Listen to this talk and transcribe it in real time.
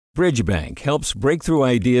Bridgebank helps breakthrough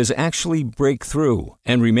ideas actually break through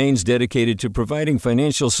and remains dedicated to providing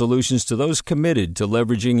financial solutions to those committed to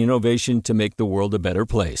leveraging innovation to make the world a better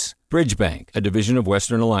place. Bridgebank, a division of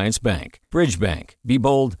Western Alliance Bank. Bridgebank. Be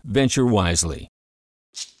bold, venture wisely.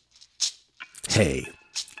 Hey,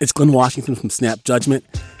 it's Glenn Washington from Snap Judgment.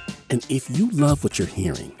 And if you love what you're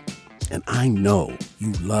hearing, and I know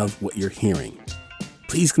you love what you're hearing,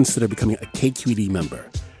 please consider becoming a KQED member.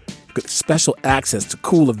 Get special access to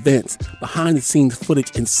cool events, behind-the-scenes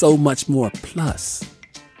footage, and so much more. Plus,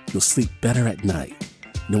 you'll sleep better at night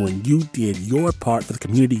knowing you did your part for the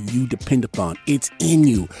community you depend upon. It's in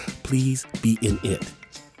you. Please be in it.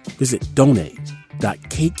 Visit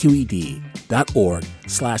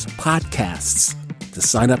donate.kqed.org/podcasts to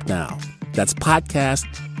sign up now. That's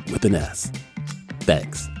podcast with an S.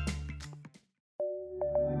 Thanks.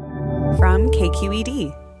 From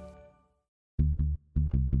KQED.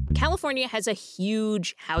 California has a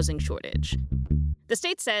huge housing shortage. The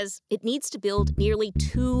state says it needs to build nearly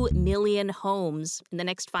 2 million homes in the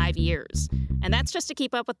next 5 years, and that's just to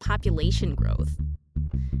keep up with population growth.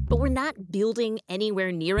 But we're not building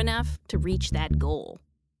anywhere near enough to reach that goal.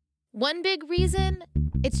 One big reason?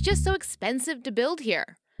 It's just so expensive to build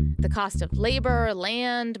here. The cost of labor,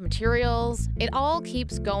 land, materials, it all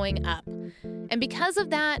keeps going up. And because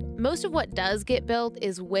of that, most of what does get built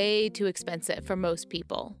is way too expensive for most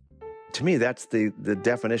people. To me, that's the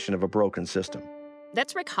definition of a broken system.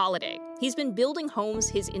 That's Rick Holliday. He's been building homes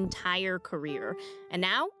his entire career. And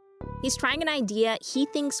now he's trying an idea he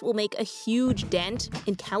thinks will make a huge dent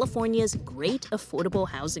in California's great affordable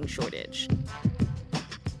housing shortage.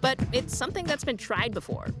 But it's something that's been tried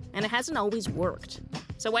before, and it hasn't always worked.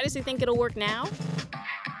 So why does he think it'll work now?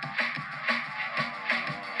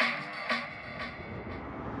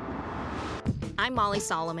 I'm Molly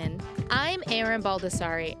Solomon. I'm Erin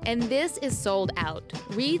Baldessari, and this is Sold Out,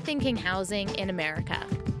 Rethinking Housing in America.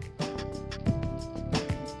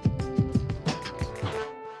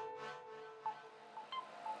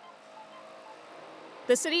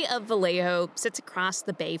 The city of Vallejo sits across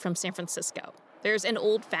the bay from San Francisco. There's an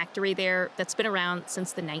old factory there that's been around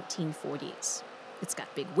since the 1940s. It's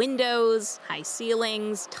got big windows, high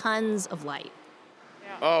ceilings, tons of light.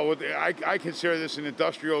 Oh, well, I consider this an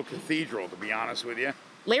industrial cathedral, to be honest with you.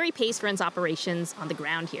 Larry Pace runs operations on the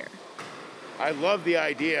ground here. I love the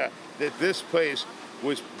idea that this place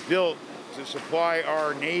was built to supply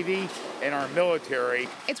our Navy and our military.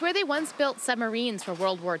 It's where they once built submarines for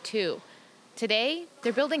World War II. Today,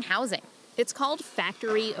 they're building housing. It's called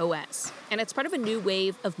Factory OS, and it's part of a new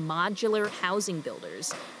wave of modular housing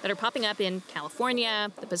builders that are popping up in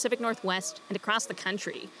California, the Pacific Northwest, and across the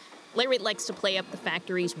country. Larry likes to play up the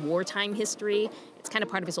factory's wartime history. It's kind of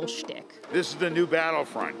part of his whole shtick. This is the new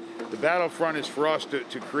battlefront. The battlefront is for us to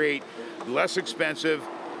create less expensive,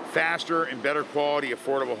 faster, and better quality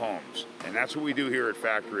affordable homes. And that's what we do here at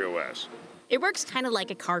Factory OS. It works kind of like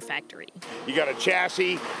a car factory. You got a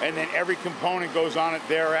chassis, and then every component goes on it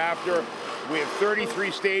thereafter. We have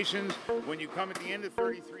 33 stations. When you come at the end of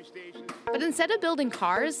 33 stations... But instead of building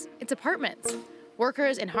cars, it's apartments.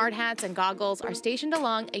 Workers in hard hats and goggles are stationed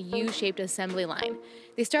along a U-shaped assembly line.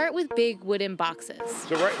 They start with big wooden boxes.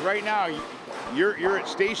 So right now, you're at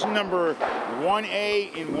station number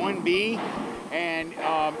 1A and 1B, and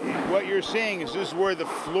what you're seeing is this is where the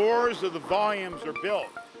floors of the volumes are built.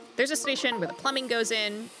 There's a station where the plumbing goes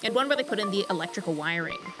in, and one where they put in the electrical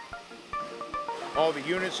wiring. All the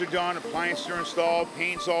units are done, appliances are installed,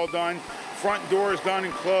 paint's all done, front door is done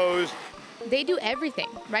and closed. They do everything,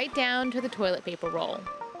 right down to the toilet paper roll.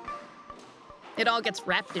 It all gets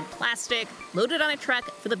wrapped in plastic, loaded on a truck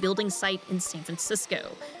for the building site in San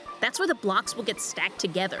Francisco. That's where the blocks will get stacked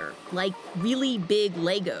together, like really big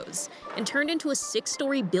Legos, and turned into a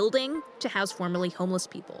 6-story building to house formerly homeless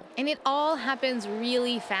people. And it all happens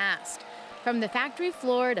really fast, from the factory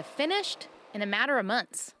floor to finished in a matter of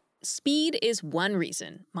months. Speed is one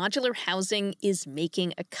reason modular housing is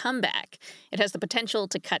making a comeback. It has the potential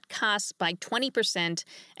to cut costs by 20%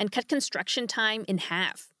 and cut construction time in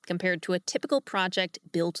half compared to a typical project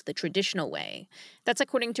built the traditional way. That's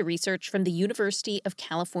according to research from the University of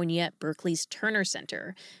California, Berkeley's Turner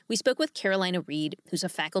Center. We spoke with Carolina Reed, who's a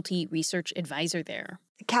faculty research advisor there.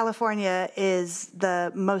 California is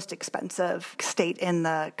the most expensive state in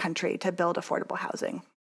the country to build affordable housing.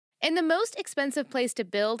 And the most expensive place to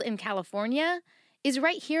build in California is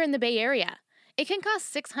right here in the Bay Area. It can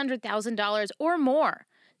cost $600,000 or more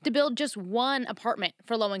to build just one apartment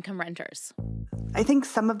for low-income renters. I think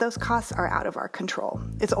some of those costs are out of our control.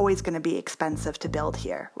 It's always going to be expensive to build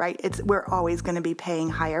here, right? We're always going to be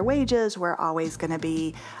paying higher wages. We're always going to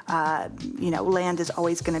be, land is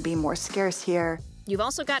always going to be more scarce here. You've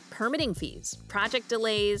also got permitting fees, project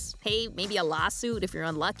delays, hey, maybe a lawsuit if you're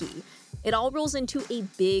unlucky. It all rolls into a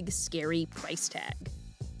big, scary price tag.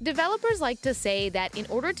 Developers like to say that in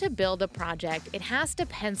order to build a project, it has to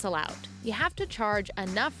pencil out. You have to charge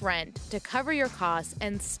enough rent to cover your costs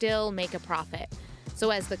and still make a profit.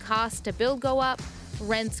 So as the costs to build go up,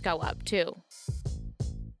 rents go up too.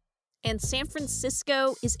 And San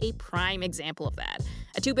Francisco is a prime example of that.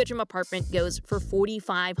 A 2-bedroom apartment goes for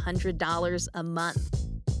 $4,500 a month.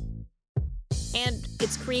 And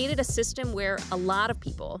it's created a system where a lot of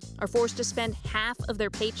people are forced to spend half of their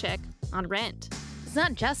paycheck on rent. It's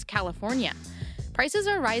not just California. Prices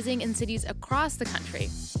are rising in cities across the country,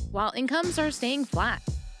 while incomes are staying flat.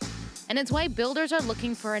 And it's why builders are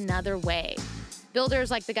looking for another way.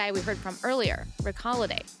 Builders like the guy we heard from earlier, Rick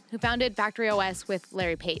Holliday, who founded Factory OS with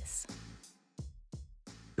Larry Pace.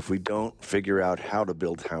 If we don't figure out how to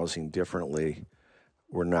build housing differently,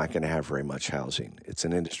 we're not going to have very much housing. It's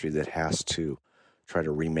an industry that has to try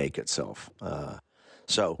to remake itself.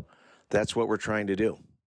 So that's what we're trying to do.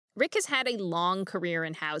 Rick has had a long career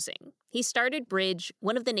in housing. He started Bridge,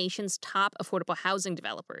 one of the nation's top affordable housing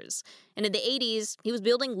developers. And in the 80s, he was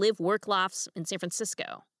building live-work lofts in San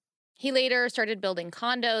Francisco. He later started building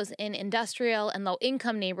condos in industrial and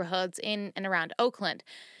low-income neighborhoods in and around Oakland.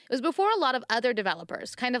 It was before a lot of other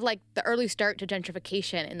developers, kind of like the early start to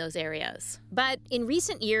gentrification in those areas. But in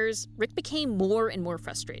recent years, Rick became more and more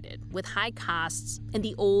frustrated with high costs and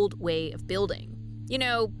the old way of building. You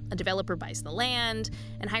know, a developer buys the land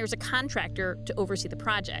and hires a contractor to oversee the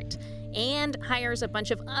project, and hires a bunch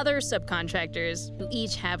of other subcontractors who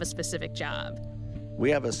each have a specific job. We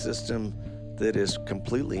have a system that is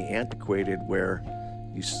completely antiquated where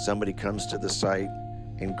somebody comes to the site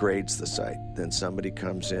and grades the site. Then somebody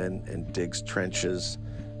comes in and digs trenches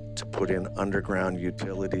to put in underground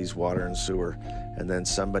utilities, water and sewer. And then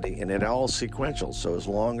and it all sequential. So as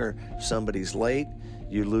longer somebody's late,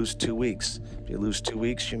 you lose 2 weeks. If you lose 2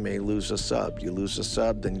 weeks, you may lose a sub. You lose a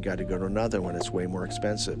sub, then you got to go to another one. It's way more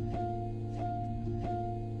expensive.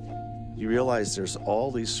 You realize there's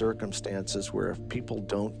all these circumstances where if people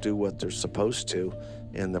don't do what they're supposed to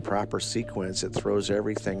in the proper sequence, it throws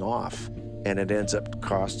everything off, and it ends up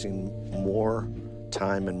costing more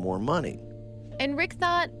time and more money. And Rick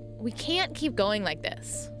thought, we can't keep going like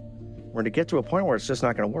this. We're going to get to a point where it's just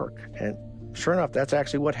not going to work. And sure enough, that's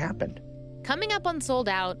actually what happened. Coming up on Sold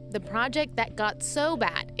Out, the project that got so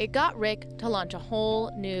bad, it got Rick to launch a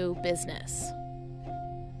whole new business.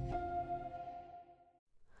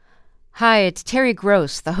 Hi, it's Terry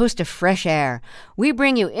Gross, the host of Fresh Air. We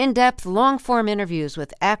bring you in-depth, long-form interviews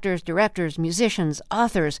with actors, directors, musicians,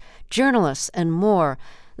 authors, journalists, and more.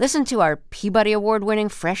 Listen to our Peabody Award-winning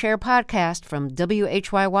Fresh Air podcast from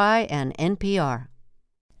WHYY and NPR.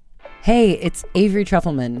 Hey, it's Avery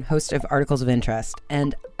Trufelman, host of Articles of Interest.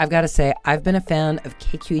 And I've got to say, I've been a fan of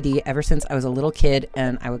KQED ever since I was a little kid,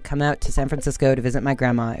 and I would come out to San Francisco to visit my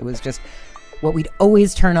grandma. It was just what we'd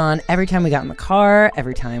always turn on every time we got in the car,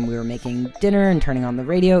 every time we were making dinner and turning on the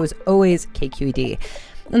radio. It was always KQED.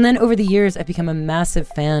 And then over the years, I've become a massive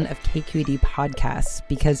fan of KQED podcasts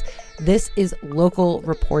because this is local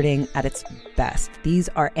reporting at its best. These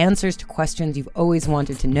are answers to questions you've always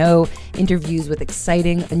wanted to know, interviews with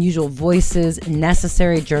exciting, unusual voices,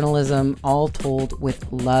 necessary journalism, all told with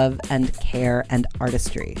love and care and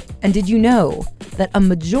artistry. And did you know that a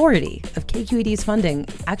majority of KQED's funding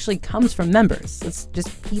actually comes from members? It's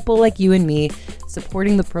just people like you and me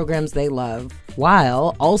supporting the programs they love,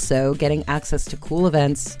 while also getting access to cool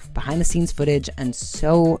events, behind-the-scenes footage, and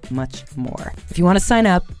so much more. If you want to sign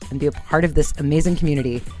up and be a part of this amazing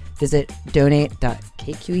community, visit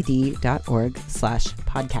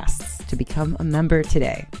donate.kqed.org/podcasts to become a member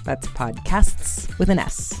today. That's podcasts with an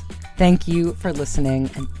S. Thank you for listening,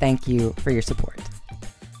 and thank you for your support.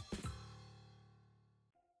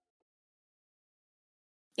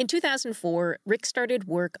 In 2004, Rick started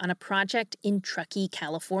work on a project in Truckee,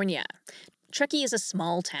 California. Truckee is a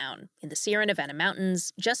small town in the Sierra Nevada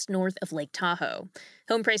mountains just north of Lake Tahoe.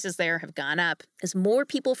 Home prices there have gone up as more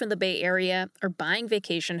people from the Bay Area are buying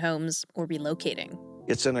vacation homes or relocating.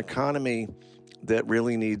 It's an economy that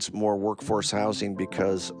really needs more workforce housing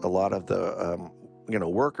because a lot of the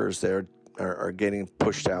workers there are getting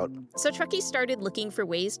pushed out. So Truckee started looking for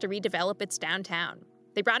ways to redevelop its downtown.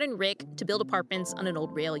 They brought in Rick to build apartments on an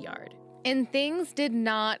old rail yard. And things did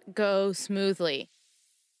not go smoothly.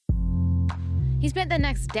 He spent the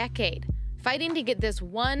next decade fighting to get this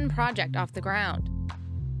one project off the ground.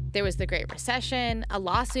 There was the Great Recession, a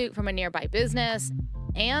lawsuit from a nearby business,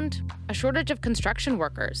 and a shortage of construction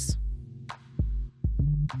workers.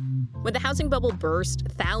 When the housing bubble burst,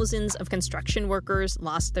 thousands of construction workers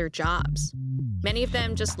lost their jobs. Many of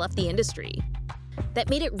them just left the industry. That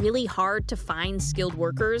made it really hard to find skilled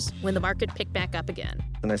workers when the market picked back up again.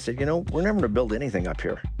 And I said, we're never going to build anything up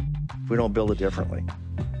here if we don't build it differently.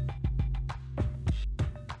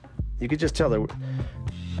 You could just tell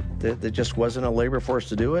there just wasn't a labor force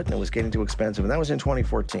to do it, and it was getting too expensive. And that was in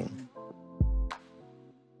 2014.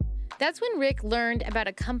 That's when Rick learned about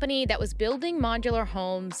a company that was building modular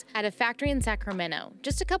homes at a factory in Sacramento,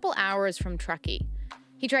 just a couple hours from Truckee.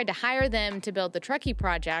 He tried to hire them to build the Truckee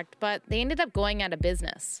project, but they ended up going out of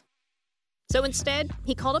business. So instead,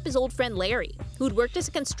 he called up his old friend Larry, who'd worked as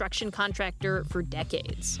a construction contractor for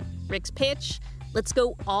decades. Rick's pitch: let's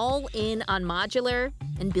go all in on modular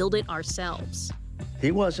and build it ourselves.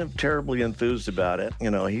 He wasn't terribly enthused about it.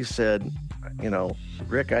 He said,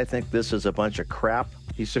 Rick, I think this is a bunch of crap.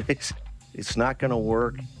 He said, it's not going to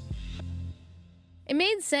work. It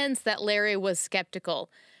made sense that Larry was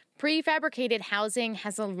skeptical. Prefabricated housing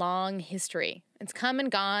has a long history. It's come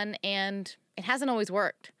and gone, and it hasn't always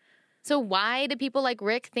worked. So why do people like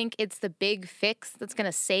Rick think it's the big fix that's going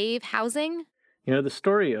to save housing? The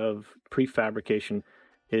story of prefabrication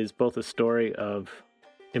is both a story of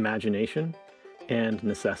imagination and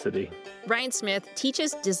necessity. Ryan Smith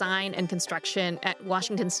teaches design and construction at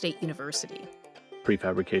Washington State University.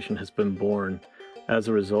 Prefabrication has been born as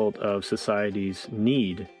a result of society's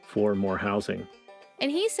need for more housing.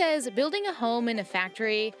 And he says building a home in a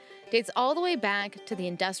factory dates all the way back to the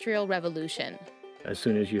Industrial Revolution. As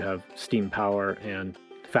soon as you have steam power and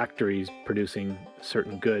factories producing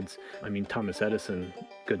certain goods, Thomas Edison,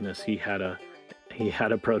 goodness, he had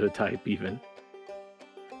a prototype even.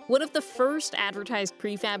 One of the first advertised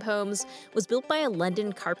prefab homes was built by a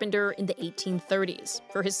London carpenter in the 1830s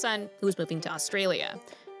for his son who was moving to Australia.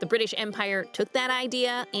 The British Empire took that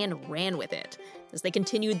idea and ran with it as they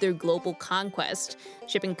continued their global conquest,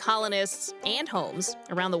 shipping colonists and homes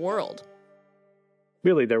around the world.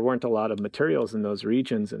 Really, there weren't a lot of materials in those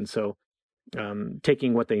regions, and so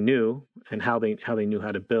taking what they knew and how they knew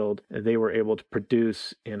how to build, they were able to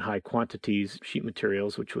produce in high quantities sheet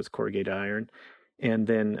materials, which was corrugated iron, and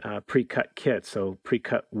then pre-cut kits, so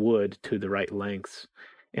pre-cut wood to the right lengths.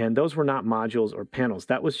 And those were not modules or panels.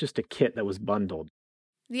 That was just a kit that was bundled.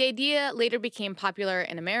 The idea later became popular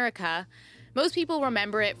in America. Most people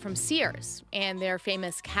remember it from Sears and their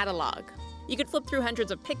famous catalog. You could flip through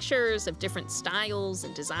hundreds of pictures of different styles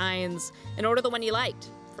and designs and order the one you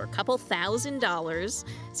liked. For a couple $1,000s,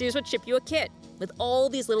 Sears would ship you a kit with all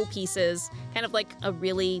these little pieces, kind of like a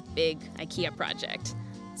really big IKEA project.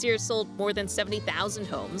 Sears sold more than 70,000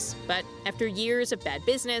 homes, but after years of bad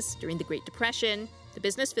business during the Great Depression, the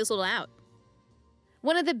business fizzled out.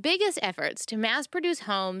 One of the biggest efforts to mass-produce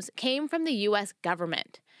homes came from the U.S.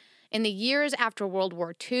 government. In the years after World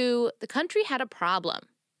War II, the country had a problem.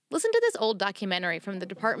 Listen to this old documentary from the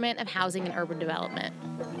Department of Housing and Urban Development.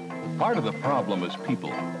 Part of the problem is people.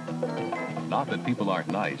 Not that people aren't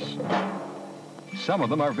nice. Some of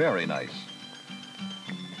them are very nice.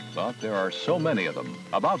 But there are so many of them.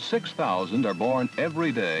 About 6,000 are born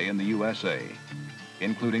every day in the USA,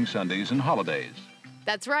 including Sundays and holidays.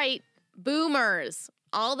 That's right, boomers.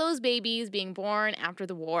 All those babies being born after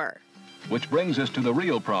the war. Which brings us to the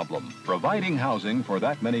real problem, providing housing for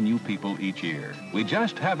that many new people each year. We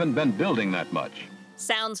just haven't been building that much.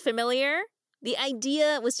 Sounds familiar? The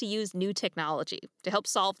idea was to use new technology to help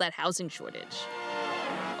solve that housing shortage.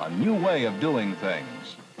 A new way of doing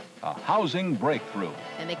things. A housing breakthrough.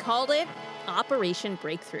 And they called it Operation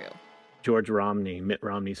Breakthrough. George Romney, Mitt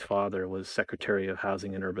Romney's father, was Secretary of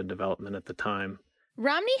Housing and Urban Development at the time.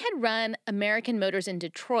 Romney had run American Motors in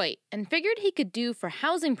Detroit and figured he could do for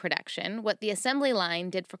housing production what the assembly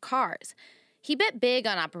line did for cars. He bet big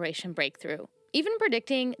on Operation Breakthrough, even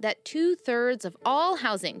predicting that 2/3 of all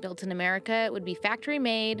housing built in America would be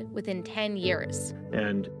factory-made within 10 years.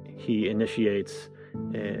 And he initiates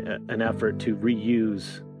an effort to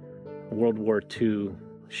reuse World War II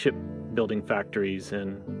shipbuilding factories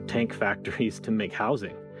and tank factories to make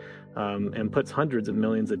housing, and puts hundreds of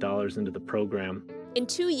millions of dollars into the program. In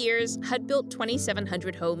 2 years, HUD built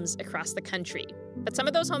 2,700 homes across the country. But some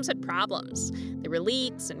of those homes had problems. There were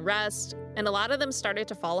leaks and rust, and a lot of them started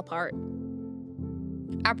to fall apart.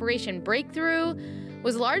 Operation Breakthrough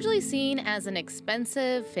was largely seen as an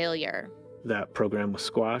expensive failure. That program was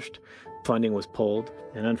squashed, funding was pulled,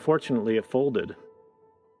 and unfortunately it folded.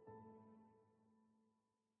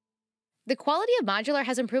 The quality of modular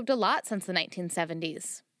has improved a lot since the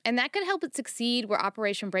 1970s, and that could help it succeed where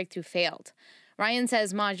Operation Breakthrough failed. Ryan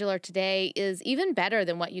says modular today is even better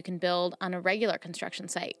than what you can build on a regular construction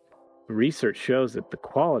site. Research shows that the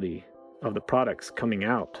quality of the products coming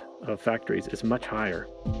out of factories is much higher.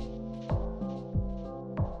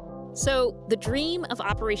 So the dream of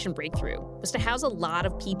Operation Breakthrough was to house a lot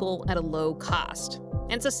of people at a low cost.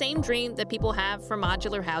 And it's the same dream that people have for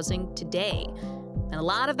modular housing today. And a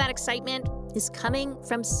lot of that excitement is coming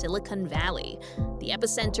from Silicon Valley, the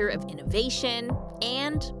epicenter of innovation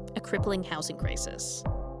and a crippling housing crisis.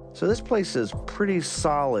 So this place is pretty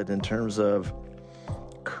solid in terms of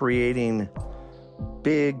creating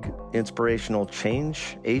big inspirational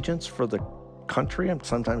change agents for the country and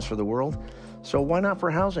sometimes for the world. So why not for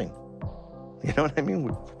housing? You know what I mean?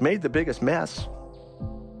 We've made the biggest mess.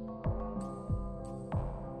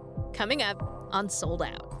 Coming up on Sold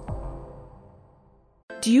Out.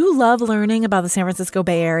 Do you love learning about the San Francisco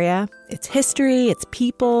Bay Area? Its history, its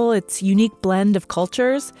people, its unique blend of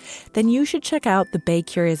cultures? Then you should check out the Bay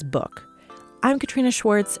Curious book. I'm Katrina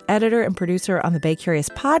Schwartz, editor and producer on the Bay Curious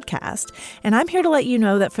podcast, and I'm here to let you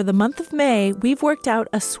know that for the month of May, we've worked out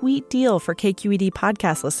a sweet deal for KQED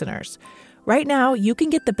podcast listeners. Right now, you can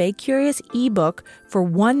get the Bay Curious ebook for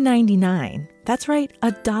 $1.99. That's right,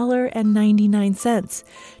 $1.99.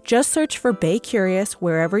 Just search for Bay Curious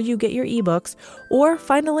wherever you get your ebooks or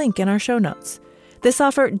find a link in our show notes. This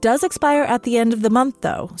offer does expire at the end of the month,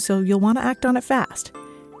 though, so you'll want to act on it fast.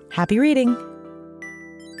 Happy reading.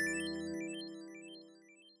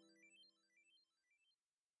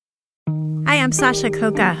 Hi, I'm Sasha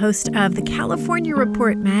Khokha, host of the California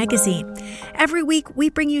Report magazine. Every week, we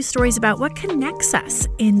bring you stories about what connects us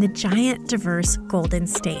in the giant, diverse Golden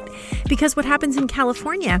State. Because what happens in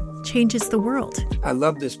California changes the world. I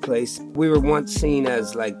love this place. We were once seen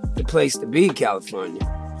as like the place to be, California.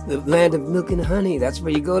 The land of milk and honey. That's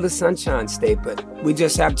where you go to Sunshine State, but we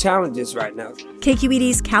just have challenges right now.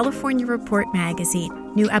 KQED's California Report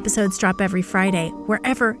magazine. New episodes drop every Friday,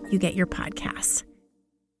 wherever you get your podcasts.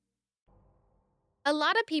 A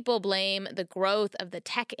lot of people blame the growth of the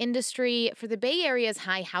tech industry for the Bay Area's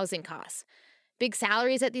high housing costs. Big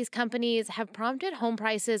salaries at these companies have prompted home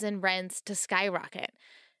prices and rents to skyrocket.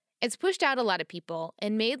 It's pushed out a lot of people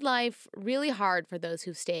and made life really hard for those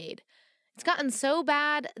who've stayed. It's gotten so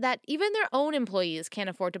bad that even their own employees can't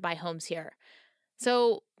afford to buy homes here.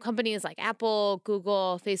 So companies like Apple,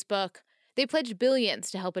 Google, Facebook, they pledged billions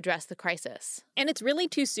to help address the crisis. And it's really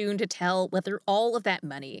too soon to tell whether all of that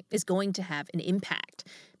money is going to have an impact.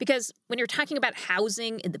 Because when you're talking about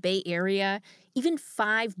housing in the Bay Area, even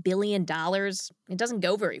 $5 billion, it doesn't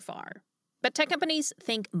go very far. But tech companies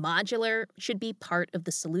think modular should be part of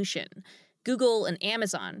the solution. Google and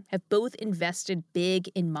Amazon have both invested big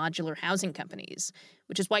in modular housing companies,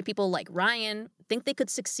 which is why people like Ryan think they could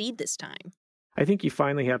succeed this time. I think you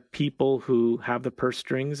finally have people who have the purse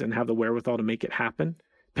strings and have the wherewithal to make it happen,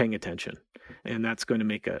 paying attention. And that's going to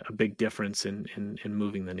make a big difference in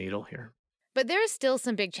moving the needle here. But there are still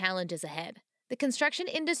some big challenges ahead. The construction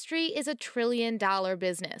industry is a $1 trillion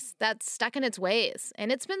business that's stuck in its ways,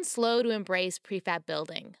 and it's been slow to embrace prefab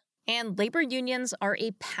building. And labor unions are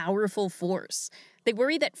a powerful force. They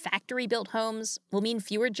worry that factory-built homes will mean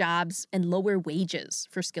fewer jobs and lower wages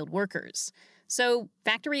for skilled workers. So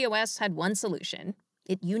Factory OS had one solution.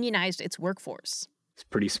 It unionized its workforce. It's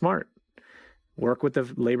pretty smart. Work with the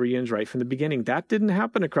labor unions right from the beginning. That didn't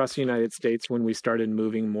happen across the United States when we started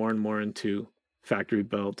moving more and more into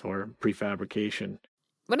factory-built or prefabrication.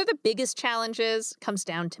 One of the biggest challenges comes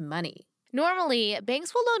down to money. Normally,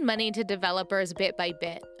 banks will loan money to developers bit by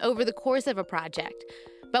bit over the course of a project.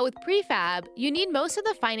 But with prefab, you need most of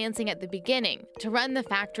the financing at the beginning to run the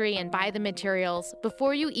factory and buy the materials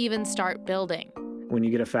before you even start building. When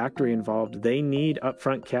you get a factory involved, they need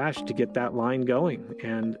upfront cash to get that line going.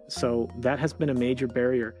 And so that has been a major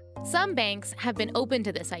barrier. Some banks have been open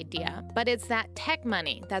to this idea, but it's that tech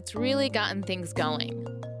money that's really gotten things going.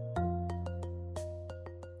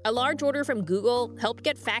 A large order from Google helped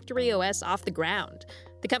get Factory OS off the ground.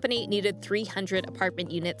 The company needed 300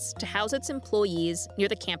 apartment units to house its employees near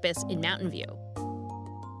the campus in Mountain View.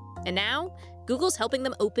 And now, Google's helping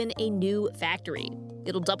them open a new factory.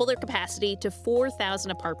 It'll double their capacity to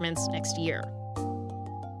 4,000 apartments next year.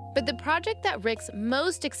 But the project that Rick's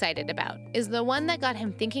most excited about is the one that got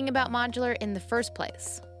him thinking about modular in the first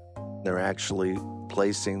place. They're actually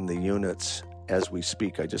placing the units as we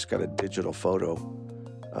speak. I just got a digital photo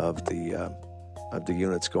of the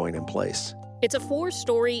units going in place. It's a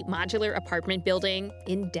 4-story modular apartment building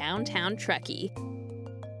in downtown Truckee.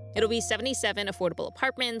 It'll be 77 affordable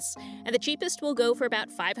apartments, and the cheapest will go for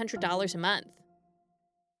about $500 a month.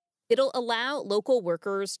 It'll allow local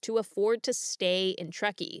workers to afford to stay in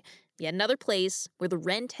Truckee, yet another place where the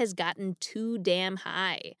rent has gotten too damn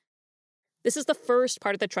high. This is the first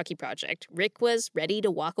part of the Truckee project Rick was ready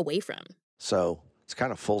to walk away from. So It's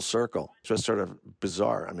kind of full circle. It's just sort of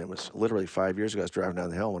bizarre. I mean, it was literally 5 years ago, I was driving down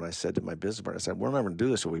the hill when I said to my business partner, I said, we're never going to do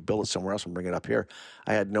this. If we build it somewhere else and bring it up here.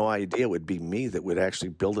 I had no idea it would be me that would actually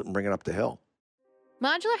build it and bring it up the hill.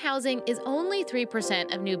 Modular housing is only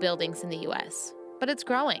 3% of new buildings in the U.S., but it's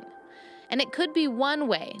growing. And it could be one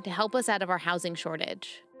way to help us out of our housing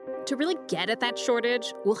shortage. To really get at that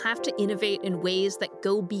shortage, we'll have to innovate in ways that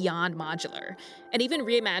go beyond modular and even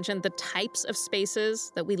reimagine the types of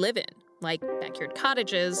spaces that we live in, like backyard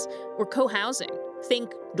cottages or co-housing.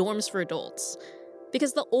 Think dorms for adults.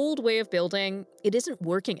 Because the old way of building, it isn't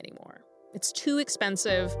working anymore. It's too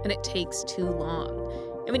expensive and it takes too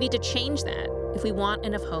long. And we need to change that if we want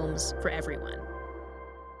enough homes for everyone.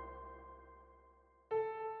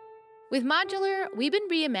 With modular, we've been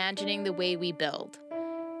reimagining the way we build.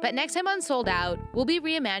 But next time on Sold Out, we'll be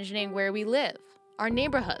reimagining where we live, our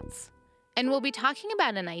neighborhoods. And we'll be talking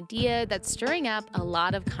about an idea that's stirring up a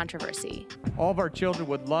lot of controversy. All of our children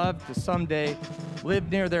would love to someday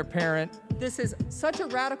live near their parent. This is such a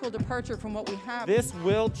radical departure from what we have. This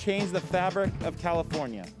will change the fabric of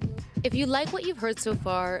California. If you like what you've heard so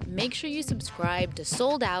far, make sure you subscribe to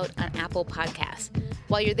Sold Out on Apple Podcasts.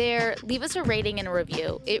 While you're there, leave us a rating and a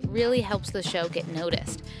review. It really helps the show get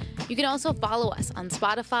noticed. You can also follow us on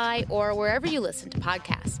Spotify or wherever you listen to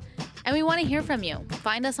podcasts. And we want to hear from you.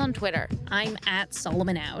 Find us on Twitter. I'm at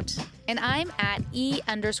Solomon Out. And I'm at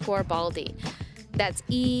E_Baldi. That's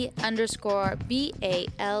E_BALDI.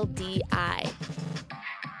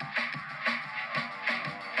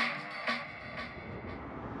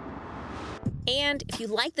 And if you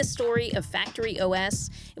like the story of Factory OS,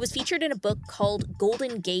 it was featured in a book called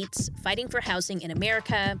Golden Gates, Fighting for Housing in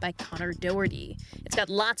America by Connor Doherty. It's got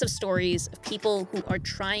lots of stories of people who are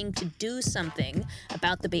trying to do something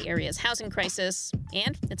about the Bay Area's housing crisis,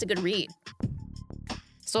 and it's a good read.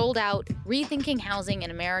 Sold Out, Rethinking Housing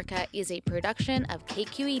in America is a production of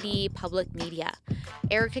KQED Public Media.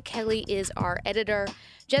 Erica Kelly is our editor.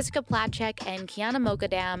 Jessica Platchek and Kiana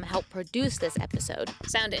Mogadam help produce this episode.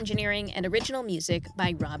 Sound engineering and original music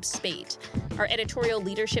by Rob Spate. Our editorial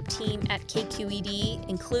leadership team at KQED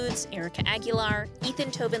includes Erica Aguilar,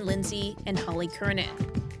 Ethan Tobin Lindsay, and Holly Kernan.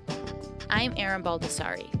 I'm Erin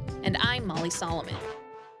Baldessari. And I'm Molly Solomon.